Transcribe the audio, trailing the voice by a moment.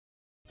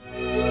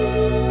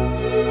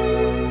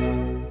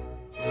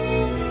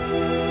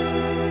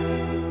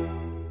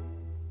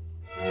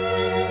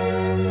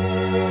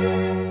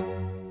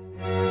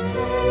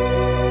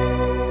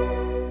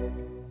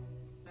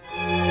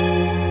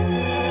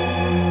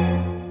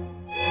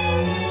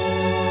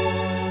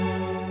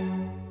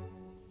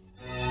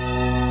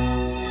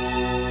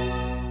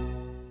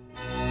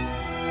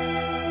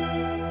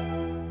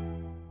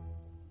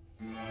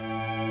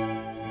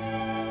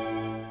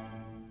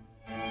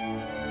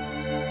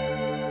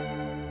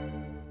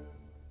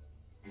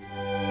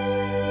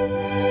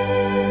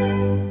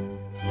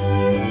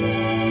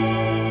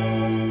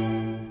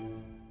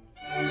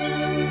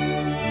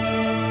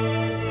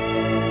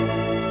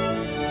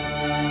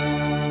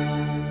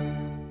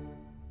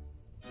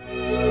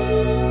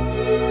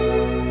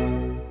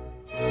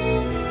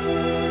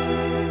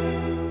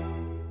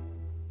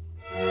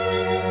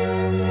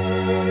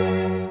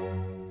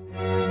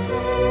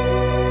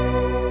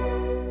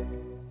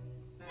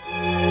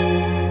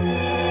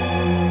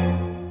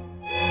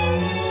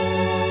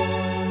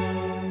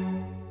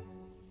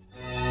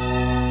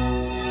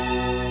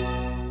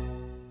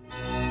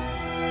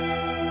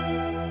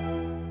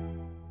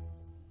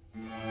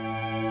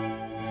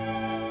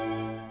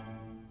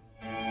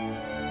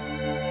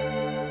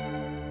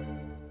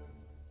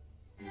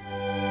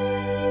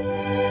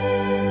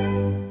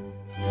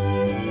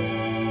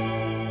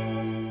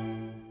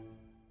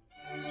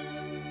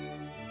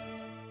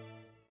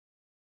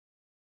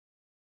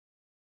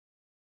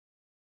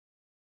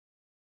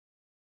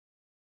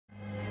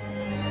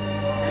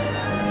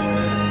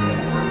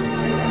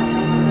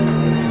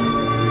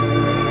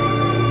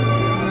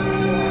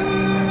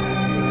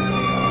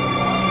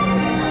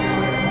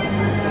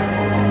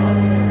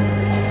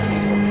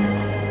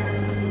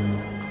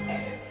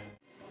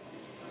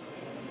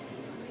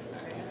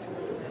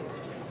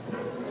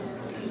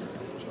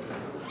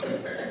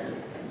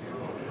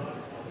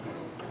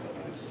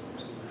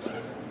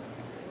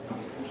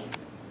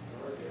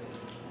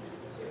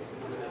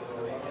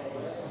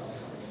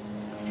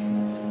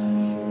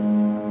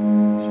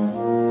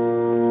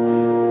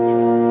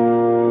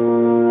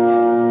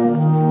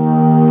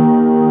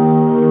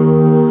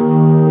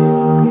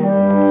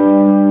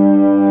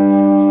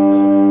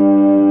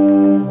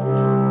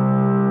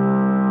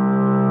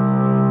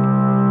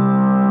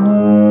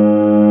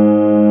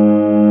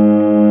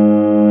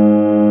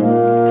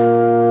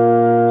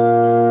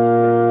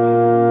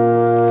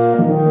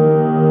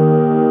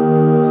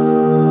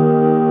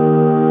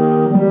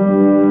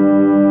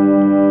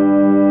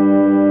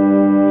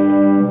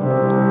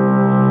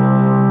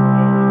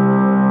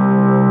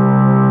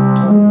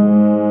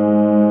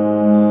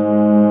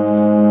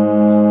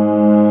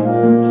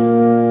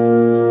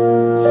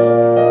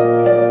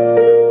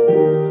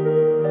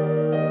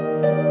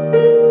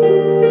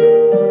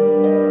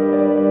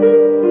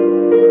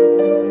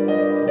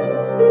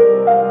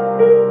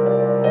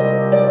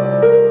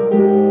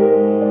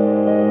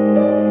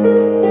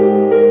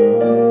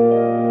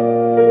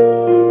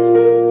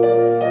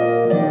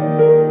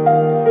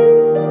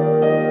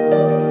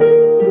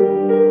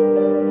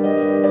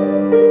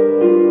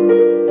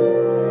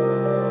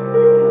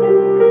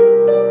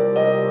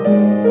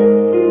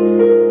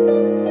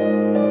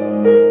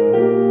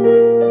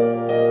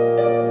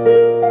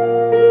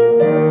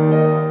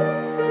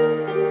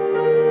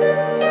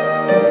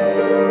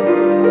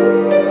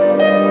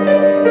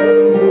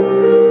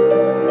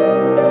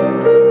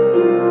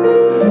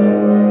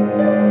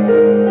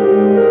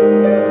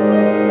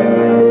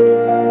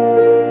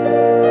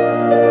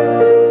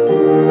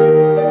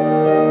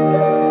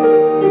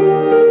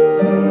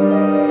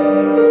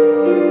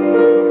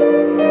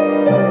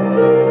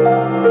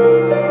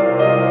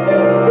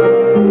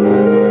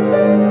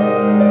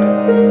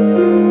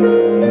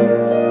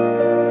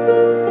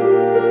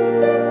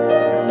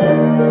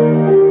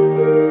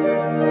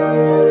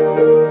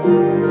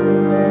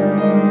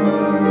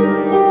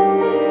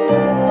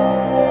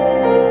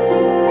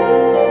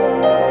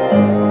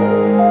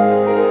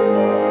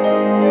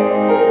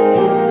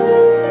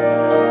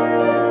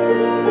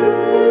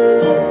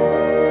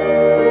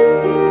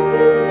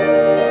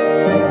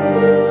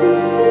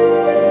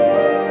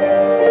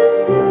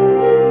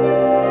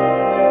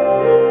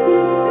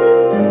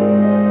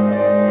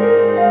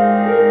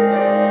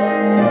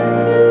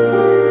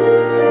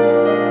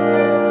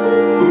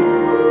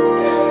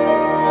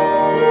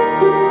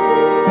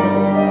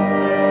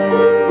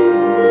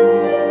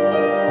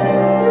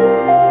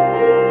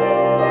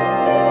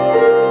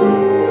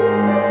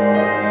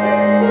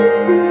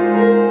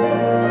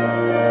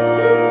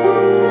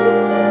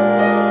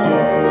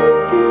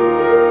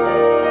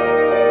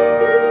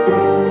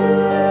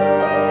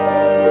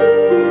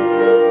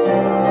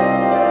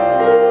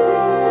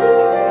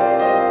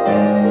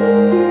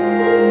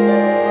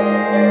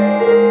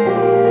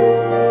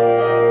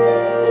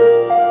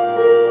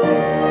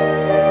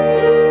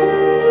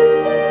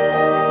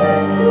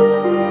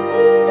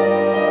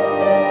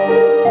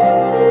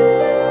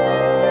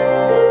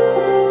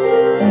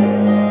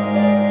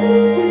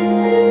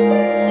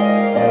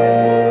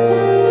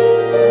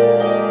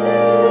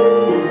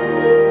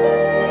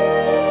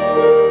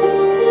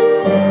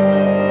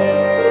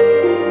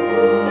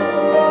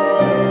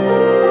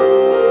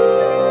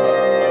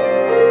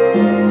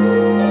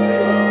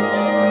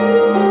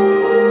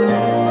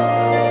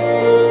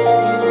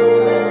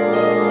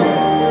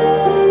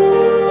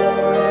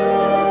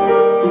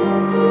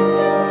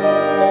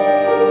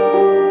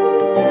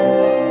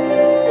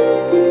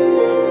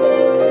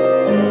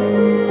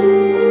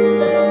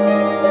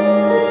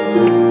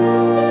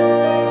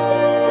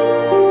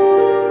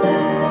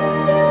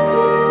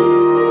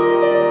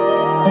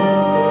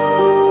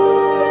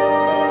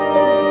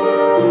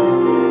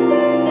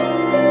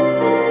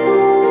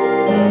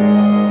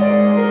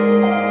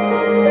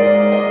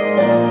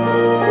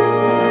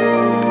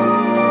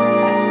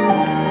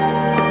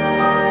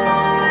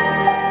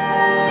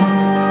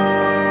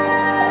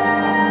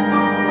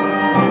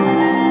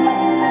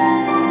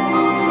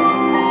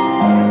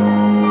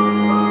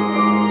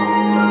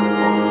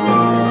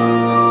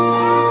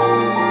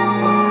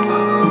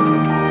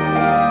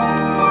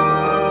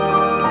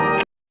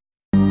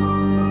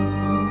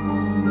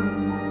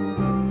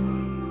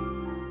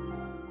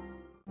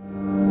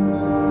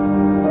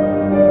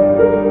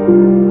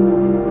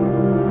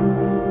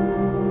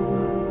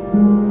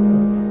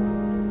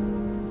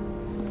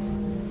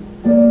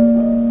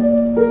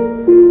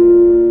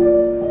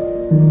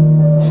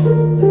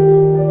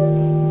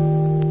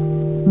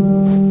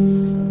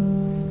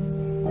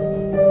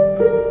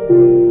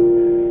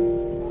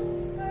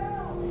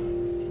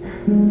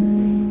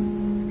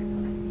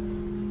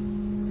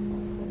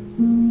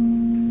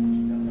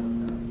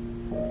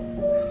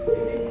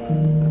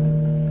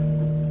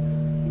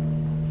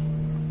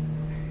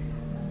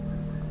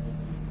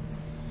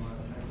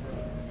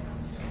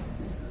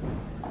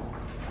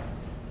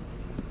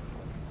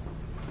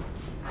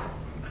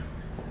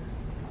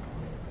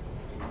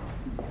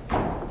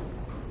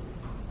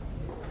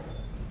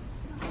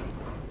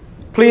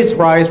Please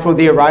rise for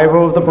the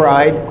arrival of the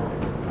bride.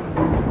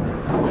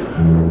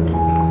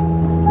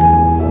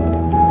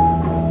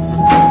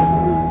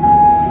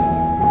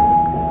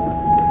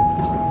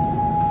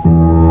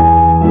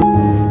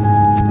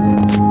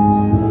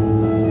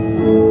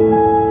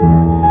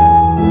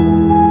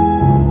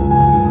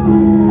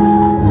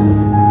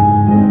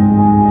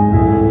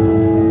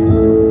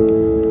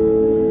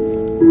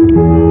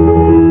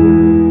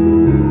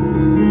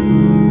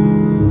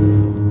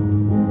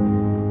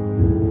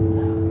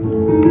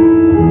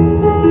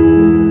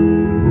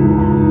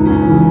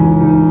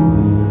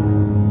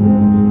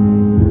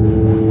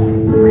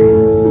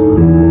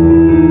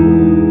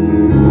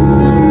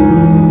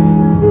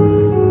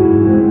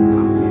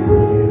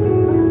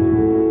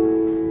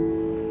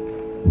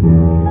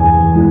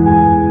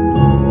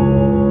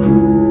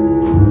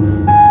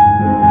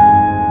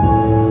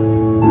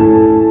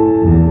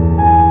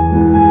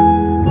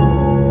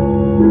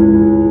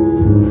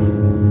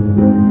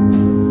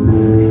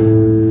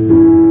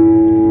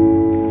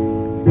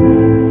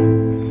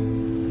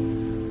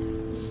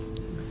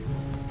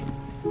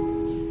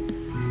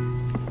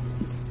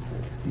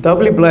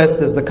 Doubly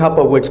blessed is the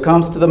couple which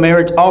comes to the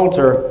marriage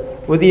altar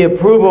with the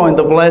approval and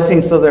the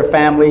blessings of their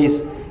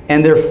families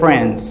and their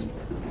friends.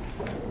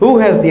 Who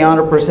has the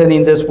honor of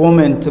presenting this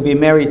woman to be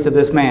married to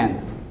this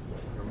man?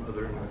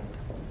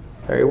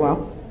 Very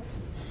well.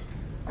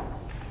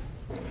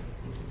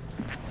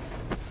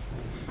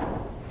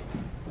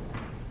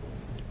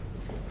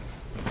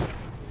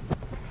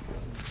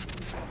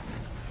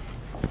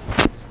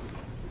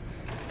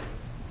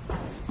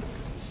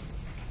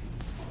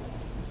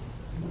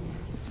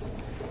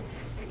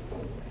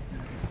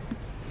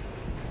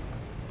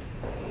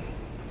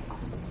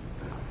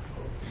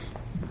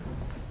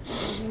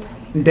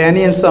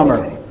 Danny and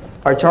Summer,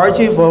 I charge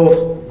you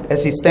both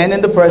as you stand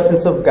in the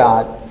presence of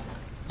God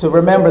to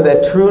remember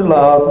that true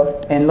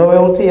love and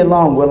loyalty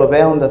alone will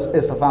avail and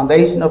is the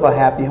foundation of a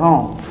happy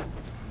home.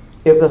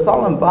 If the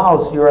solemn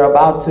vows you are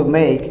about to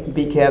make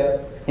be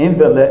kept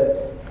inviolate,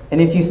 and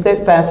if you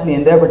steadfastly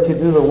endeavor to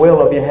do the will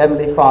of your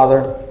Heavenly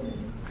Father,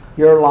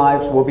 your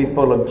lives will be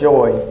full of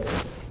joy,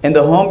 and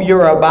the home you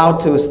are about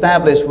to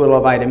establish will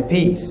abide in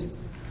peace.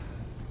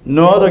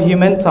 No other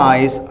human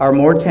ties are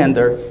more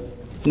tender,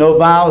 no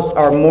vows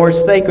are more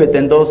sacred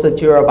than those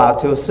that you are about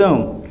to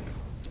assume.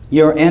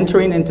 You are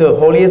entering into a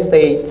holy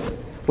estate,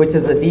 which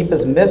is the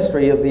deepest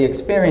mystery of the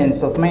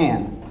experience of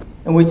man,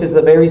 and which is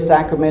the very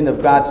sacrament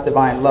of God's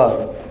divine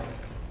love.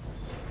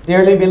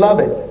 Dearly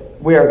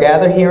beloved, we are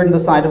gathered here in the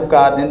sight of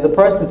God and in the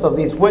presence of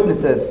these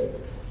witnesses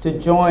to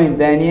join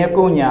Danny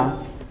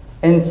Acuña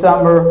and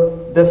Summer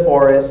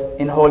DeForest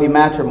in holy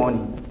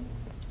matrimony,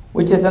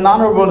 which is an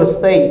honorable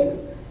estate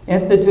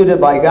instituted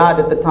by God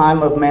at the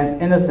time of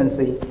man's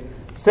innocency,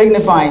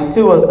 signifying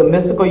to us the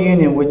mystical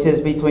union which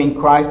is between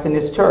Christ and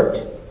his church,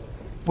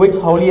 which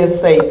holy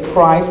estate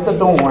Christ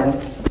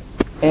adorned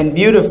and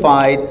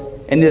beautified,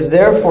 and is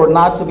therefore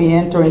not to be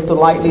entered into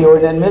lightly or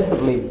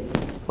inadmissibly,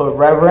 but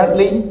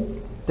reverently,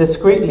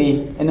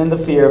 discreetly, and in the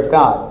fear of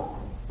God.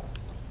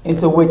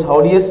 Into which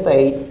holy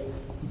estate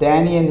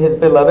Danny and his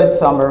beloved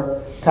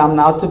Summer come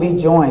now to be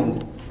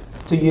joined,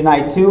 to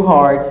unite two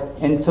hearts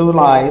and two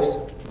lives,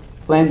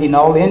 blending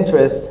all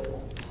interests,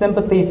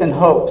 sympathies, and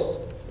hopes.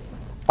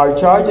 I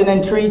charge and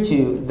entreat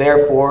you,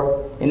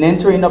 therefore, in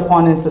entering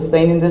upon and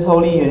sustaining this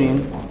holy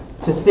union,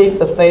 to seek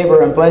the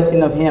favor and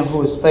blessing of him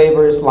whose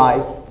favor is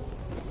life,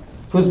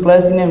 whose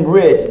blessing is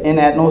rich and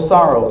add no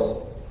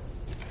sorrows.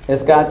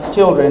 As God's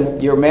children,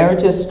 your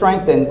marriage is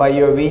strengthened by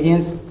your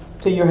obedience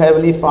to your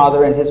Heavenly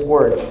Father and his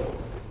word.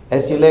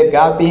 As you let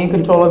God be in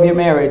control of your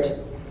marriage,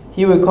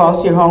 he will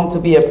cause your home to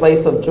be a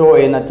place of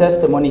joy and a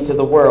testimony to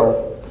the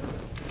world.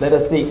 Let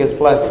us seek his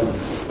blessing.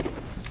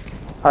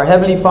 Our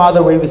Heavenly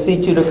Father, we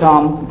beseech you to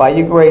come by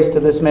your grace to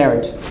this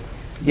marriage.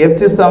 Give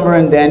to Summer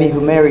and Danny who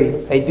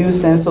marry a due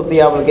sense of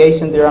the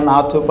obligation they are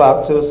now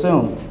about to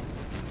assume,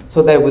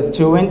 so that with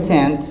true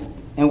intent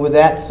and with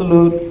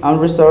absolute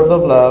unreserved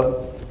of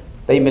love,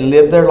 they may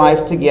live their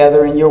life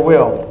together in your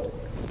will,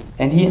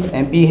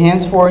 and be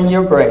henceforth in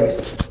your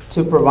grace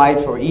to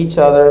provide for each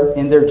other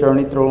in their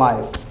journey through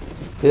life.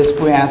 This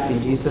we ask in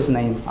Jesus'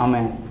 name.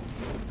 Amen.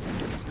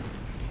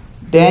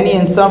 Danny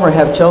and Summer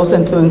have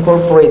chosen to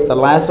incorporate the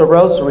Lasso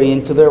Rosary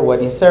into their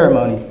wedding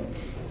ceremony.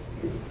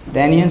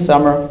 Danny and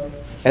Summer,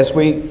 as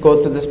we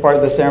go through this part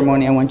of the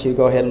ceremony, I want you to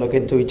go ahead and look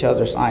into each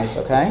other's eyes,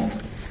 okay?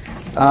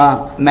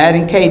 Matt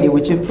and Katie,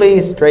 would you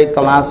please drape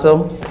the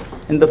lasso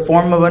in the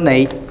form of an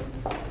 8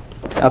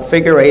 a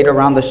figure 8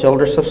 around the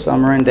shoulders of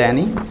Summer and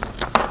Danny.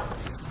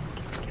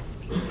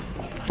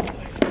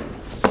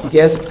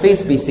 Guests,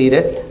 please be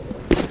seated.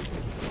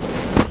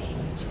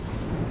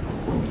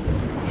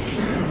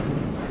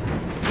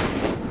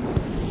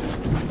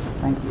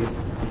 Thank you.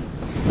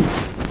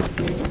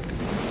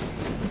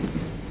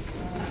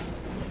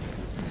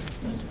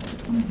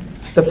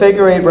 The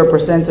figure 8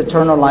 represents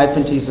eternal life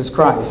in Jesus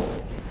Christ.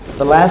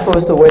 The lasso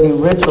is the wedding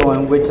ritual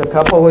in which a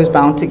couple is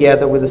bound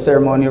together with a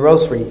ceremonial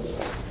rosary.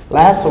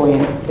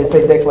 Lassoing is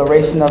a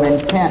declaration of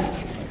intent,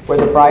 where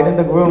the bride and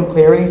the groom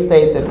clearly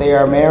state that they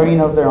are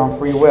marrying of their own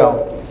free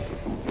will.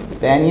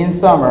 Danny and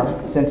Summer,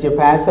 since your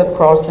paths have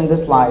crossed in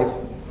this life,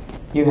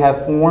 you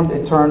have formed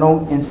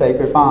eternal and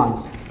sacred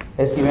bonds.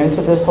 As you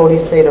enter this holy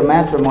state of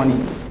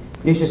matrimony,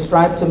 you should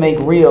strive to make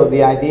real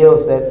the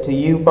ideals that to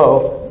you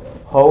both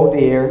hold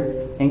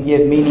dear and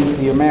give meaning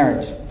to your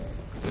marriage.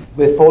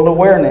 With full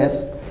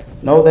awareness,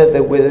 know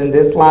that within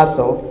this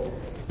lasso,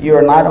 you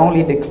are not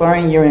only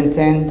declaring your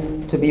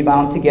intent to be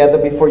bound together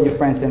before your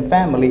friends and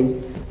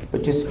family,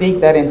 but you speak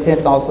that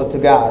intent also to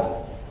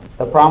God.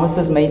 The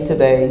promises made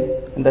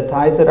today and the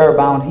ties that are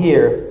bound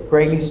here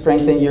greatly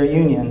strengthen your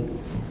union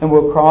and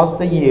will cross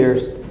the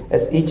years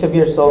as each of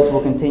your souls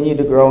will continue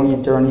to grow in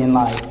your journey in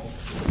life.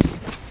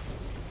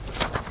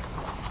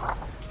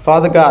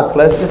 Father God,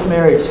 bless this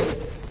marriage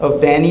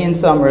of Danny and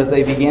Summer as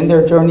they begin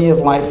their journey of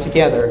life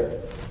together.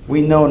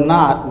 We know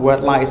not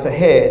what lies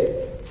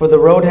ahead, for the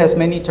road has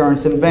many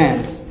turns and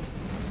bends.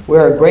 We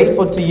are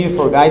grateful to you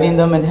for guiding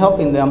them and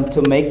helping them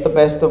to make the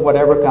best of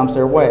whatever comes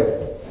their way.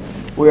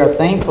 We are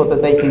thankful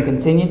that they can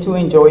continue to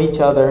enjoy each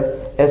other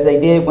as they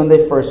did when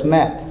they first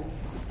met,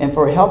 and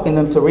for helping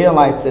them to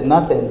realize that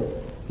nothing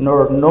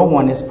nor no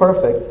one is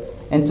perfect,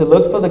 and to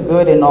look for the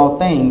good in all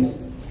things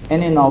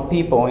and in all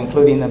people,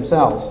 including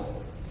themselves.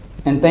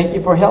 And thank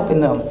you for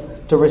helping them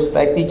to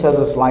respect each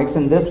other's likes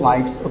and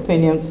dislikes,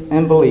 opinions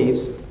and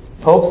beliefs,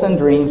 hopes and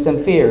dreams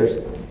and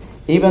fears,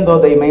 even though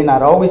they may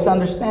not always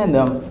understand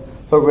them,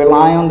 but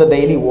rely on the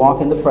daily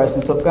walk in the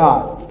presence of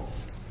God.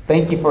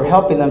 Thank you for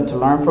helping them to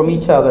learn from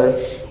each other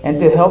and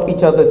to help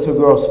each other to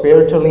grow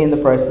spiritually in the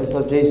presence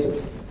of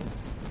Jesus.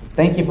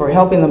 Thank you for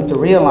helping them to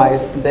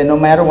realize that no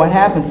matter what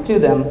happens to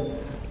them,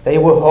 they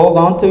will hold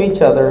on to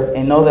each other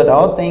and know that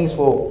all things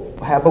will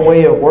have a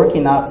way of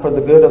working out for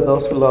the good of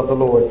those who love the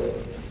Lord.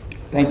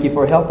 Thank you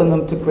for helping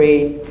them to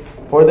create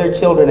for their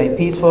children a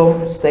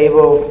peaceful,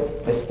 stable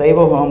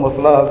home of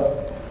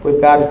love with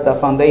God as the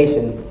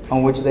foundation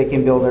on which they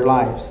can build their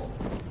lives.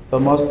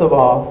 But most of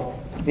all,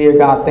 dear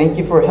God, thank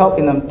you for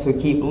helping them to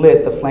keep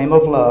lit the flame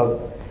of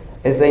love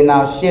as they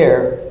now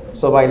share,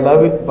 so by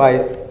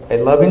a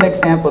loving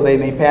example they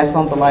may pass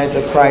on the light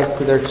of Christ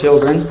to their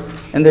children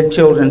and their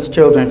children's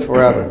children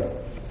forever.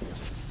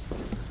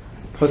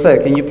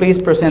 Jose, can you please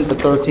present the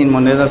 13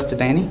 monedas to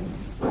Danny?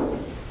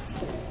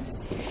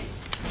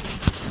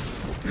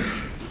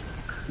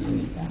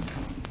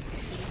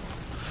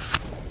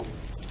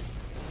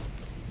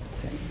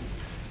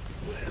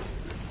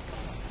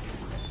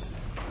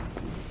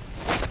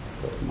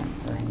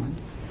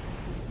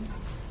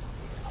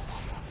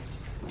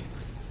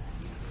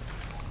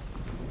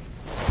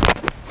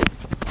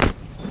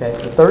 Okay,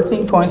 the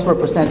 13 coins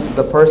represent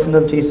the person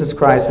of Jesus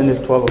Christ and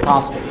his 12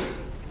 apostles.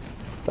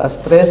 Las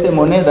 13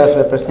 monedas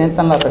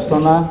representan la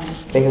persona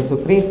de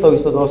Jesucristo y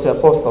sus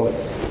 12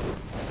 apóstoles.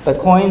 The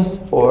coins,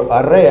 or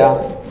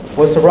arrea,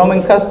 was the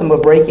Roman custom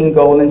of breaking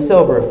gold and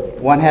silver,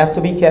 one half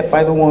to be kept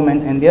by the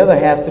woman and the other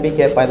half to be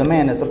kept by the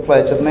man as a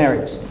pledge of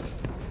marriage.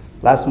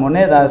 Las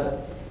monedas,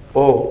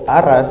 o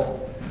arras,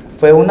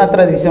 fue una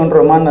tradición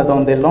romana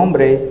donde el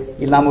hombre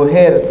y la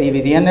mujer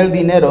dividían el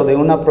dinero de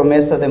una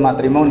promesa de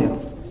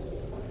matrimonio.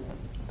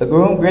 The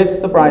groom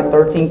gives the bride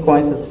 13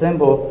 coins as a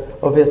symbol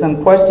of his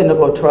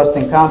unquestionable trust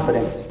and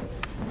confidence.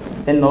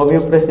 El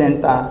novio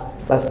presenta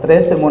las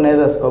 13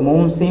 monedas como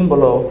un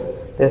símbolo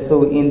de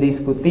su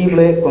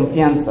indiscutible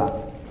confianza.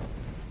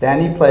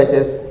 Danny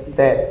pledges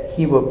that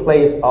he will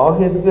place all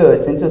his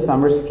goods into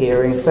Summer's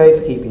care and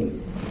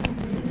safekeeping.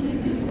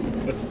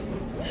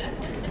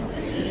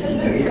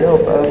 There you go,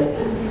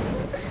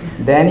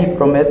 bud. Danny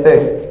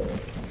promete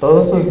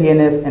todos sus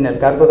bienes en el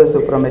cargo de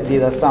su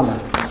prometida Summer.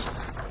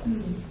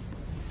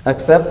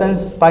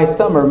 Acceptance by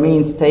Summer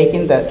means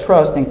taking that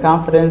trust and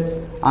confidence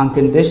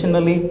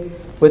unconditionally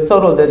with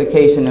total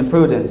dedication and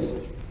prudence.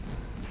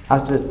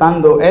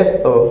 Aceptando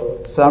esto,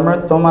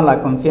 Summer toma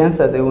la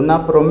confianza de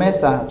una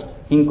promesa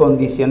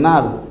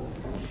incondicional,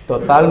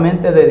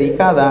 totalmente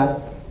dedicada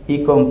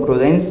y con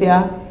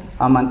prudencia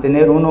a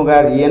mantener un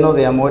hogar lleno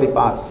de amor y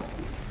paz.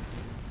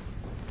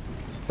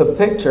 The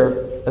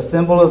picture, a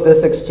symbol of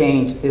this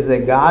exchange, is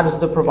that God is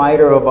the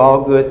provider of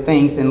all good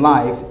things in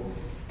life,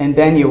 and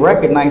Daniel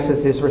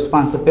recognizes his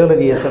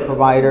responsibility as a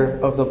provider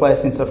of the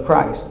blessings of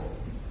Christ.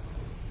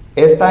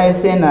 Esta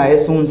escena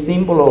es un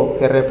símbolo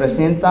que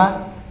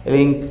representa el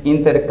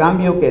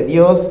intercambio que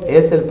Dios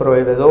es el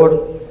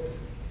proveedor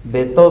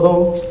de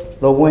todo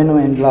lo bueno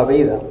en la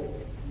vida.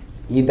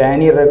 Y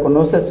Danny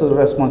reconoce su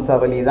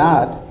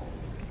responsabilidad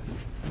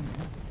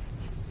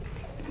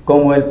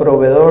como el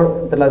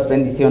proveedor de las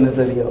bendiciones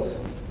de Dios.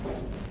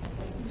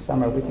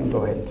 Summer, we can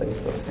go ahead and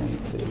place those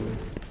into the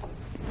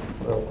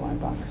little coin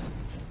box.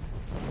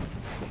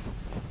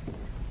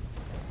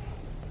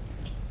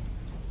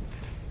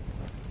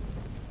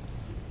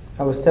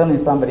 I was telling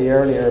somebody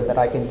earlier that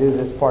I can do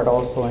this part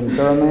also in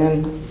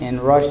German, in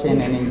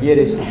Russian, and in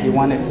Yiddish if you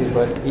wanted to,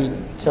 but he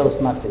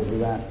chose not to do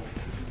that.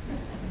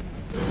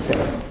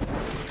 Okay.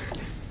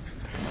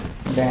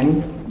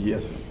 Danny?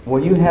 Yes.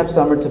 Will you have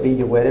Summer to be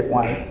your wedded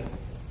wife,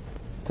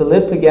 to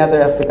live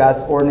together after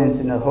God's ordinance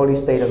in the holy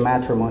state of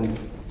matrimony?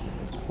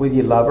 Will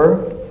you love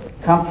her,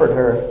 comfort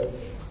her,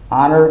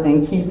 honor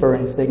and keep her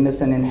in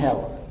sickness and in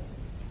health,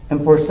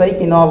 and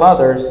forsaking all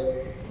others,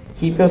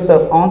 keep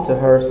yourself onto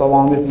her so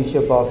long as you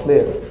shall both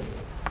live?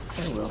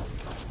 I will.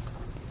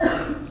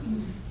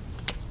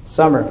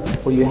 Summer,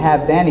 will you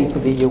have Danny to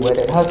be your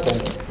wedded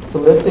husband, to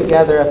live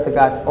together after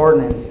God's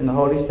ordinance in the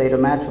holy state of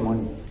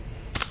matrimony?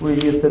 Will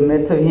you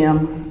submit to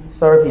him,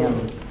 serve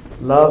him,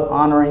 love,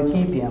 honor, and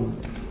keep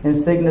him in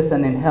sickness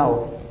and in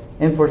health,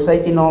 and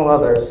forsaking all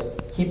others,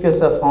 keep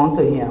yourself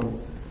onto him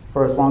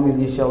for as long as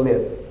you shall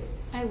live?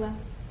 I will.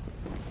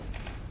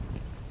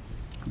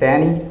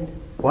 Danny,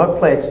 what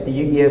pledge do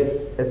you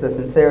give as the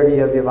sincerity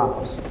of your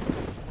vows?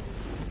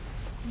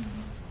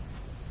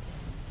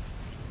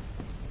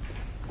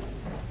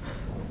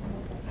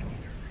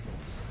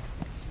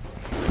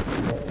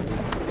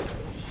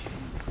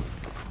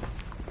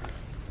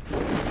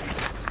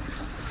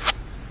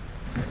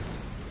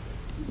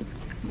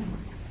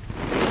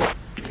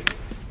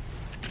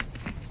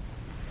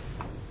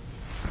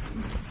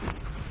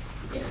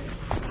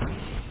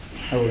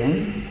 A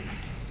ring?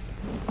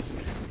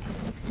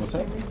 What's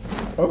that?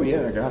 Oh,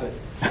 yeah, I got it.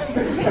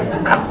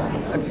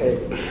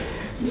 Okay.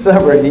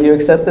 Summer, do you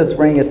accept this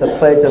ring as a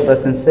pledge of the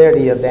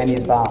sincerity of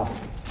Danny's vows?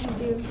 I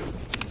do.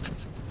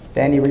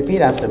 Danny,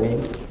 repeat after me.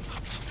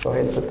 Go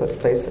ahead and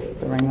place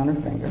the ring on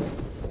her finger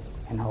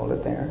and hold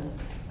it there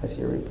as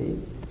you repeat.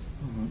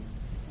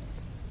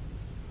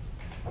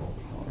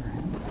 Hold her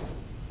hand.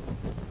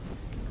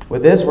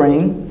 With this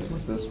ring,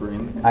 With this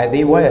ring, I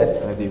thee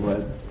wed, I thee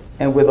wed.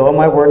 and with all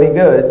my worldly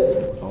goods,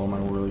 With all my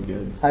worldly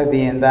goods, I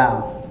thee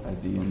endow. I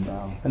thee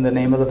endow. In the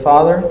name of the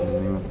Father, In the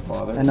name of the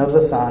Father, and of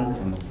the Son,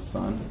 and of the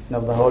Son, and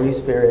of the Holy and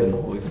Spirit.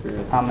 the Holy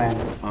Spirit. Amen.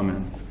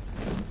 Amen.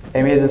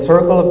 And may the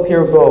circle of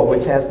pure gold,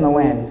 which has no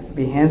end,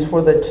 be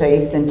henceforth the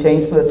chaste and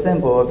changeless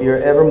symbol of your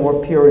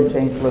evermore pure and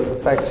changeless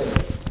affection.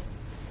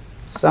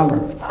 Summer.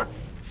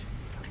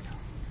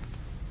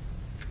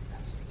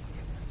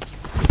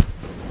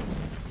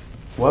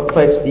 What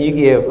pledge do you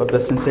give of the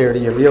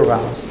sincerity of your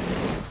vows?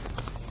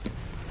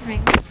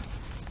 Ring.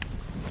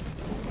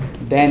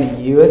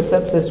 Danny, you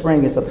accept this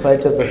ring as a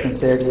pledge of the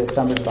sincerity of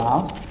Summer's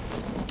vows?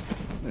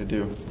 I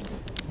do.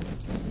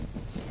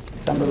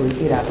 Summer,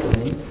 repeat after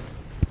me.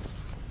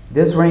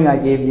 This ring I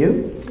give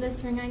you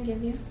This ring I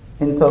give you,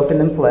 in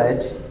token and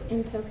pledge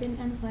in token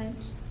and pledge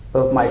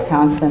of my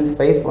constant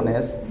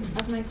faithfulness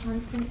of my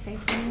constant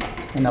faithfulness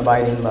and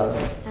abiding love.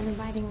 and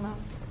abiding love.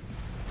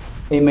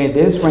 And may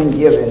this ring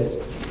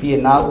given be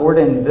an outward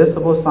and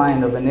visible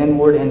sign of an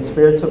inward and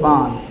spiritual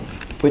bond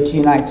which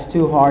unites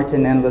two hearts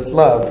in endless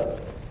love.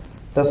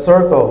 The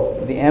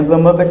circle, the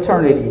emblem of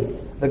eternity,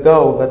 the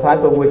gold, the type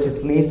of which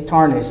is least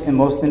tarnished and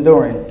most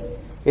enduring.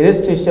 It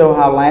is to show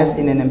how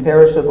lasting and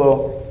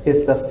imperishable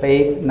is the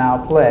faith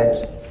now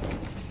pledged,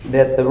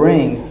 that the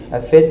ring,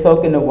 a fit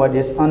token of what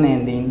is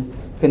unending,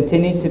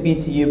 continue to be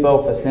to you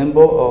both a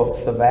symbol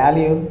of the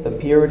value, the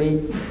purity,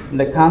 and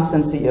the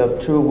constancy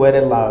of true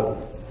wedded love,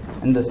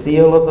 and the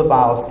seal of the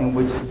vows in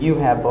which you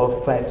have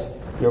both pledged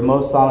your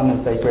most solemn and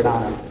sacred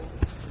honor.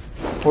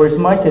 For as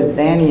much as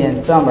Danny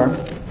and Summer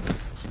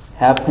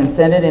have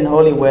consented in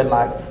holy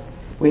wedlock,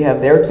 we have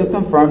thereto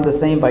confirmed the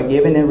same by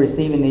giving and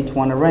receiving each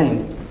one a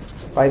ring.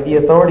 By the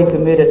authority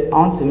committed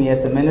unto me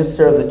as a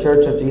minister of the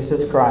Church of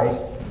Jesus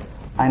Christ,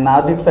 I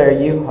now declare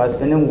you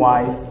husband and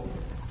wife,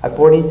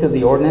 according to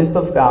the ordinance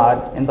of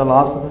God and the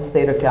laws of the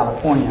state of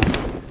California.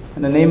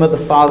 In the name of the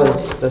Father,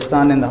 the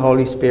Son, and the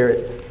Holy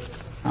Spirit.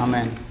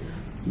 Amen.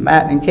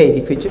 Matt and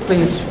Katie, could you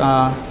please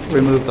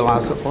remove the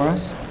lasso for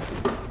us?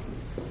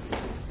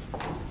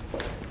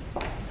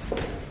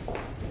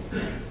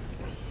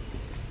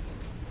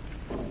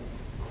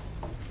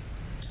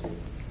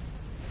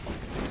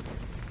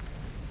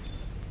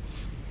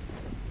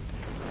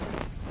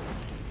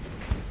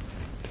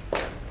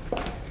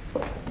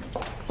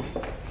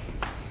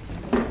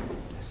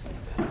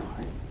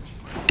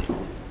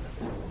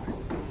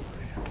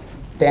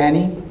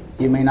 Danny,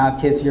 you may now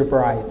kiss your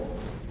bride.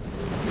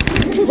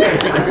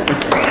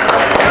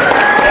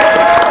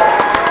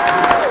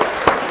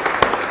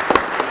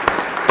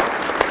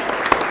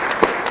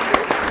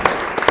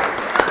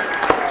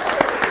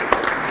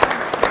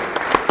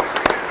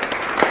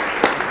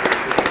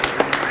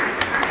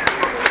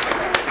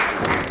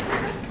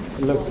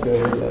 It looks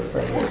good, isn't it,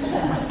 brother?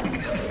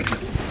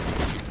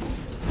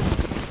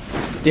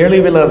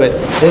 Dearly beloved,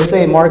 this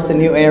day marks a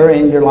new era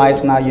in your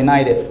lives now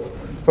united.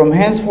 From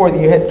henceforth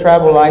you had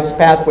traveled life's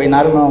pathway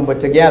not alone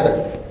but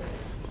together.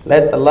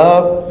 Let the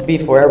love be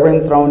forever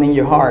enthroned in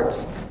your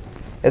hearts.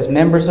 As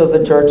members of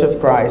the Church of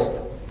Christ,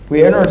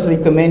 We earnestly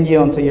commend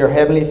you unto your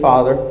heavenly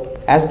Father,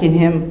 asking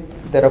him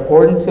that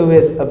according to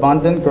his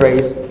abundant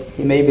grace,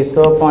 he may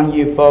bestow upon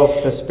you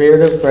both the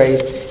spirit of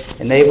grace,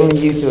 enabling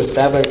you to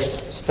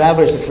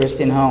establish a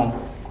Christian home,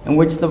 in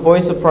which the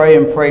voice of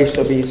prayer and praise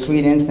shall be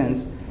sweet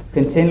incense,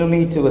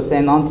 continually to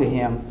ascend unto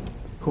him,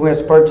 who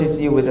has purchased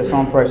you with his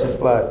own precious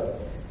blood.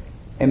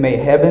 And may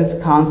heaven's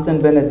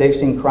constant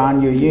benediction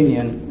crown your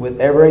union with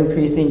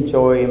ever-increasing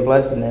joy and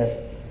blessedness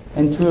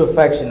and true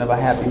affection of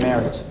a happy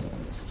marriage.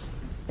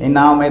 And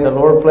now may the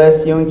Lord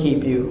bless you and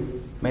keep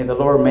you. May the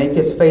Lord make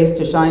his face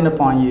to shine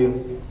upon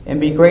you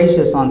and be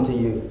gracious unto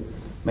you.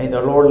 May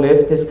the Lord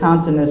lift his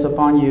countenance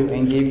upon you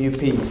and give you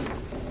peace.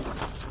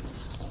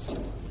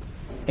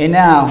 And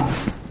now,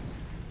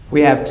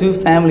 we have two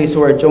families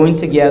who are joined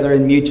together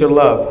in mutual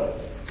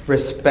love,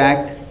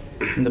 respect,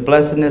 and the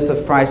blessedness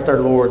of Christ our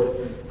Lord,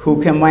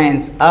 who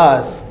commands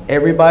us,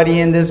 everybody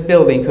in this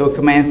building, who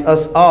commands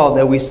us all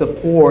that we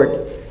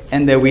support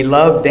and that we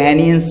love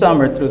Danny and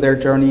Summer through their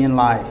journey in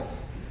life.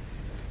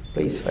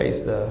 Please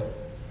face the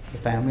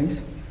families.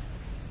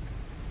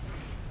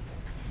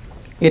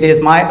 It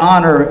is my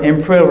honor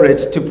and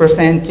privilege to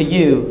present to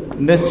you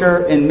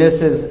Mr. and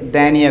Mrs.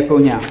 Danny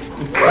Acuña.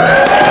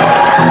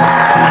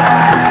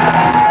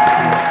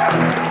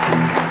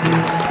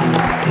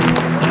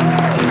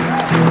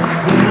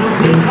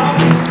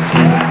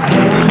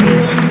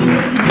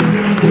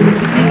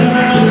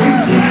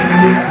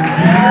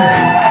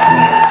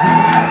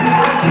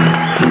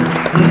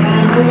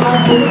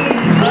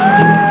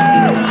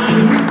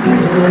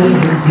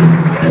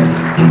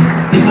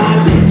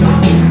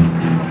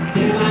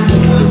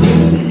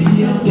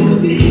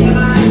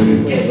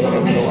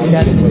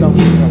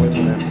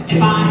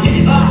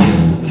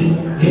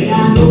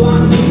 I know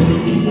I'm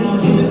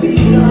gonna be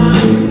the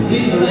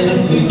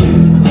man.